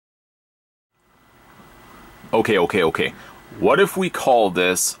Okay. What if we call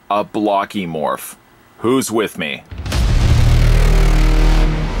this a blocky morph? Who's with me?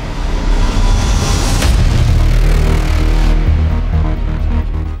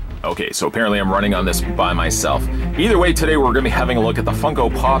 Okay, so apparently I'm running on this by myself. Either way, today we're going to be having a look at the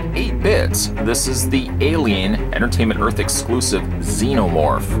Funko Pop 8-bits. This is the Alien Entertainment Earth exclusive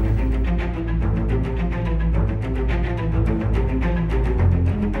Xenomorph.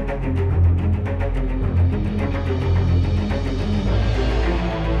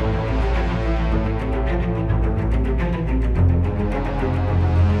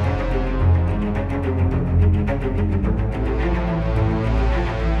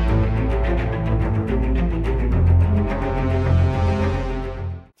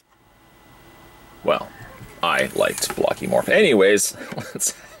 Well, I liked blocky morph. Anyways,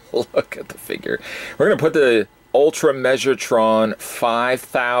 let's look at the figure. We're going to put the Ultra Measure-Tron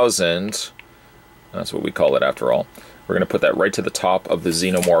 5000, that's what we call it after all. We're going to put that right to the top of the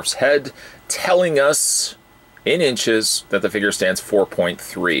Xenomorph's head, telling us in inches that the figure stands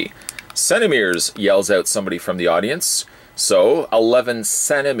 4.3 centimeters, yells out somebody from the audience. So 11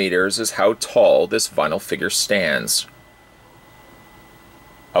 centimeters is how tall this vinyl figure stands.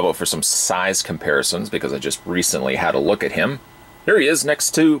 How about for some size comparisons, because I just recently had a look at him. Here he is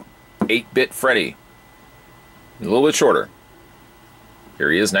next to 8-bit Freddy. A little bit shorter. Here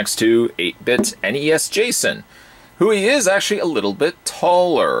he is next to 8-bit NES Jason, who he is actually a little bit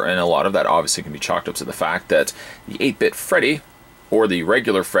taller, and a lot of that obviously can be chalked up to the fact that the 8-bit Freddy, or the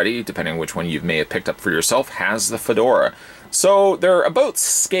regular Freddy, depending on which one you may have picked up for yourself, has the fedora. So they're about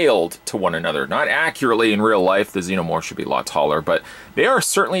scaled to one another. Not accurately in real life, the Xenomorph should be a lot taller, but they are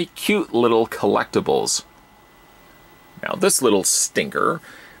certainly cute little collectibles. Now this little stinker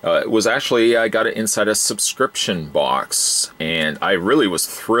was actually, I got it inside a subscription box, and I really was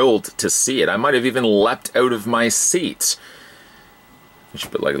thrilled to see it. I might have even leapt out of my seat. I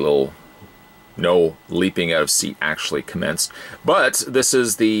should put like a little... No leaping out of seat actually commenced. But this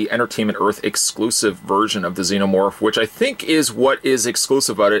is the Entertainment Earth exclusive version of the Xenomorph, which I think is what is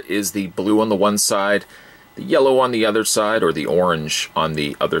exclusive about it is the blue on the one side, the yellow on the other side, or the orange on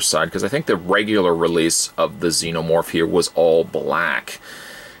the other side, because I think the regular release of the Xenomorph here was all black.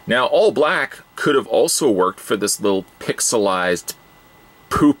 Now, all black could have also worked for this little pixelized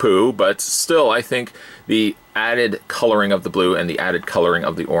poo-poo, but still I think the added coloring of the blue and the added coloring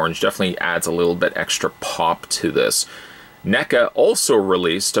of the orange definitely adds a little bit extra pop to this. NECA also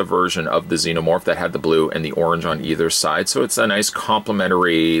released a version of the Xenomorph that had the blue and the orange on either side, so it's a nice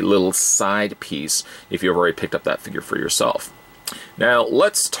complementary little side piece if you've already picked up that figure for yourself. Now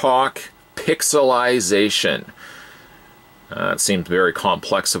let's talk pixelization. It seems very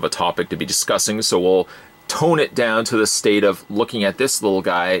complex of a topic to be discussing, so we'll tone it down to the state of looking at this little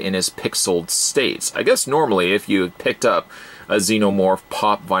guy in his pixeled states. I guess normally if you picked up a Xenomorph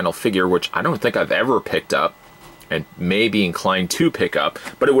pop vinyl figure, which I don't think I've ever picked up, and may be inclined to pick up,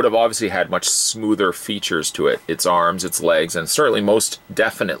 but it would have obviously had much smoother features to it. Its arms, its legs, and certainly most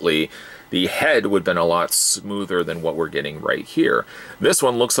definitely the head would have been a lot smoother than what we're getting right here. This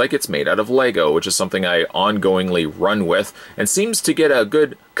one looks like it's made out of Lego, which is something I ongoingly run with, and seems to get a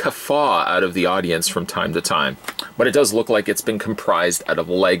good guffaw out of the audience from time to time. But it does look like it's been comprised out of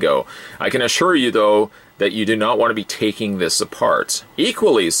Lego. I can assure you, though, that you do not want to be taking this apart.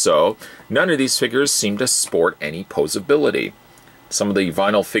 Equally so, none of these figures seem to sport any posability. Some of the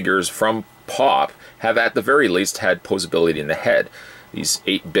vinyl figures from Pop have at the very least had posability in the head. These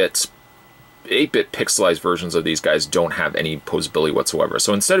 8-bit pixelized versions of these guys don't have any posability whatsoever.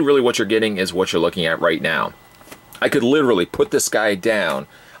 So instead, really what you're getting is what you're looking at right now. I could literally put this guy down.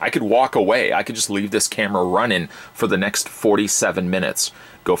 I could walk away. I could just leave this camera running for the next 47 minutes.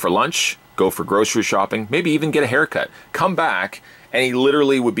 Go for lunch, go for grocery shopping, maybe even get a haircut. Come back, and he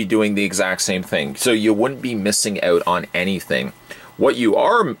literally would be doing the exact same thing. So you wouldn't be missing out on anything. What you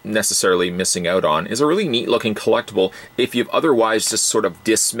are necessarily missing out on is a really neat looking collectible if you've otherwise just sort of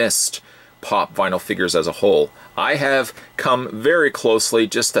dismissed Pop vinyl figures as a whole. I have come very closely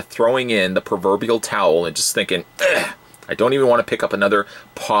just to throwing in the proverbial towel and just thinking, ugh, I don't even want to pick up another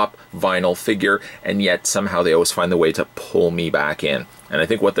Pop vinyl figure, and yet somehow they always find the way to pull me back in. And I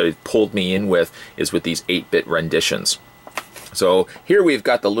think what they've pulled me in with is with these 8-bit renditions. So here we've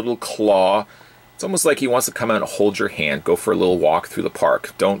got the little claw. It's almost like he wants to come out and hold your hand. Go for a little walk through the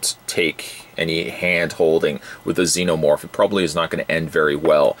park. Don't take any hand holding with the Xenomorph. It probably is not going to end very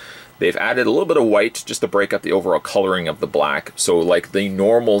well. They've added a little bit of white just to break up the overall coloring of the black. So like the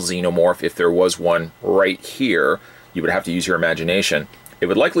normal Xenomorph, if there was one right here, you would have to use your imagination. It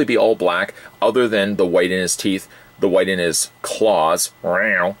would likely be all black other than the white in his teeth. the white in his claws,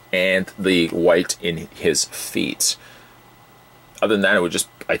 and the white in his feet. Other than that,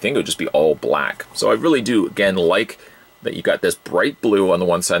 I think it would just be all black. So I really do, again, like that you got this bright blue on the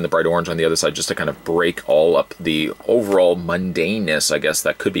one side and the bright orange on the other side, just to kind of break all up the overall mundaneness, I guess,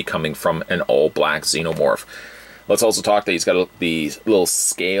 that could be coming from an all-black Xenomorph. Let's also talk that he's got these little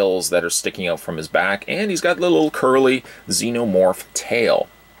scales that are sticking out from his back, and he's got the little curly Xenomorph tail.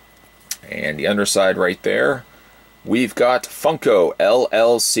 And the underside right there, we've got Funko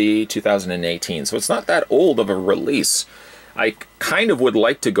LLC 2018. So it's not that old of a release. I kind of would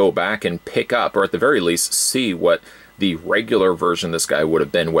like to go back and pick up, or at the very least, see what the regular version of this guy would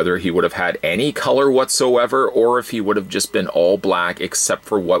have been, whether he would have had any color whatsoever, or if he would have just been all black, except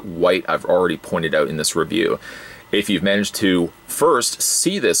for what white I've already pointed out in this review. If you've managed to first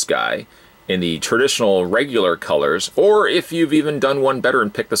see this guy in the traditional regular colors, or if you've even done one better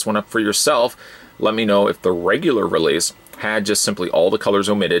and picked this one up for yourself, let me know if the regular release had just simply all the colors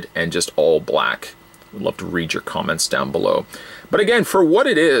omitted and just all black. Would love to read your comments down below. But again, for what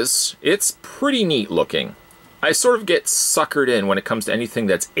it is, it's pretty neat looking. I sort of get suckered in when it comes to anything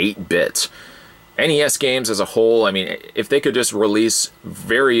that's 8-bit. NES games as a whole, I mean, if they could just release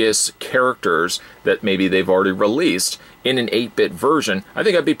various characters that maybe they've already released in an 8-bit version, I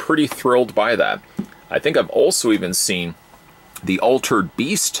think I'd be pretty thrilled by that. I think I've also even seen the Altered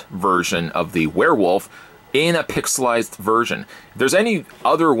Beast version of the werewolf in a pixelized version. If there's any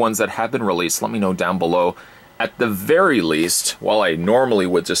other ones that have been released, let me know down below. At the very least, while I normally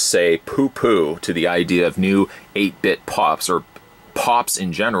would just say poo-poo to the idea of new 8-bit pops, or pops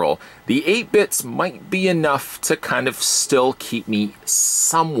in general, the 8-bits might be enough to kind of still keep me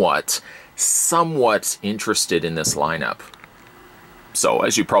somewhat interested in this lineup. So,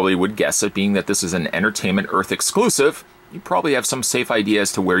 as you probably would guess it, being that this is an Entertainment Earth exclusive, you probably have some safe idea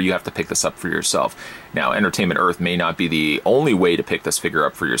as to where you have to pick this up for yourself. Now, Entertainment Earth may not be the only way to pick this figure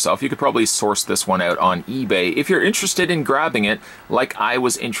up for yourself. You could probably source this one out on eBay if you're interested in grabbing it, like I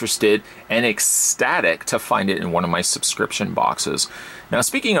was interested and ecstatic to find it in one of my subscription boxes. Now,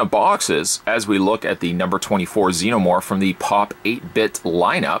 speaking of boxes, as we look at the number 24 Xenomorph from the Pop 8-bit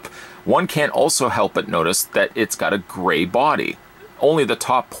lineup, one can't also help but notice that it's got a gray body. Only the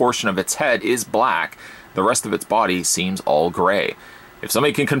top portion of its head is black. The rest of its body seems all gray. If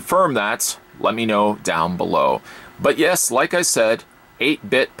somebody can confirm that, let me know down below. But yes, like I said,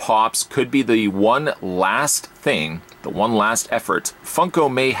 8-bit pops could be the one last thing, the one last effort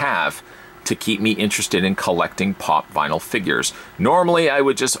Funko may have to keep me interested in collecting pop vinyl figures. Normally, I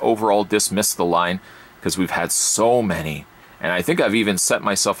would just overall dismiss the line because we've had so many. And I think I've even set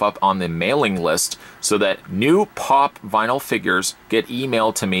myself up on the mailing list so that new pop vinyl figures get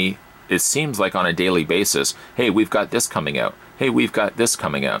emailed to me, it seems like on a daily basis. Hey, we've got this coming out. Hey, we've got this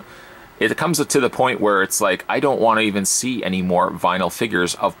coming out. It comes to the point where it's like, I don't want to even see any more vinyl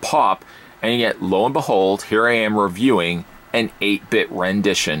figures of Pop, and yet, lo and behold, here I am reviewing an 8-bit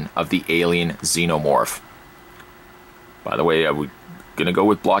rendition of the alien Xenomorph. By the way, are we gonna go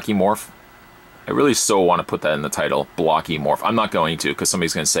with Blocky Morph? I really so want to put that in the title, Blocky Morph. I'm not going to, because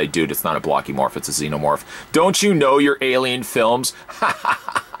somebody's going to say, dude, it's not a Blocky Morph, it's a Xenomorph. Don't you know your alien films?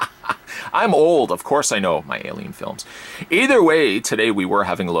 I'm old, of course I know my alien films. Either way, today we were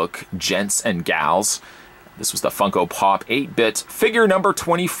having a look, gents and gals. This was the Funko Pop 8-bit figure number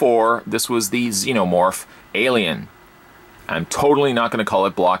 24. This was the Xenomorph Alien. I'm totally not going to call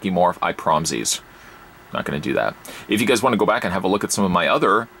it Blocky Morph, I promsies. Not going to do that. If you guys want to go back and have a look at some of my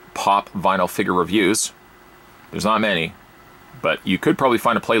other Pop vinyl figure reviews, there's not many, but you could probably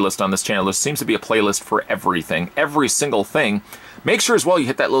find a playlist on this channel. There seems to be a playlist for everything, every single thing. Make sure as well you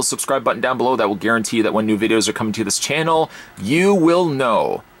hit that little subscribe button down below. That will guarantee you that when new videos are coming to this channel, you will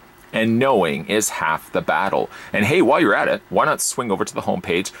know. And knowing is half the battle. And hey, while you're at it, why not swing over to the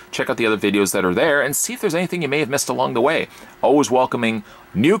homepage, check out the other videos that are there, and see if there's anything you may have missed along the way. Always welcoming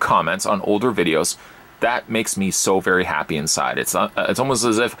new comments on older videos. That makes me so very happy inside. It's almost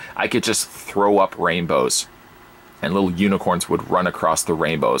as if I could just throw up rainbows and little unicorns would run across the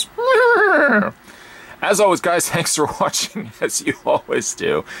rainbows. As always, guys, thanks for watching, as you always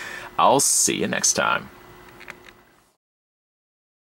do. I'll see you next time.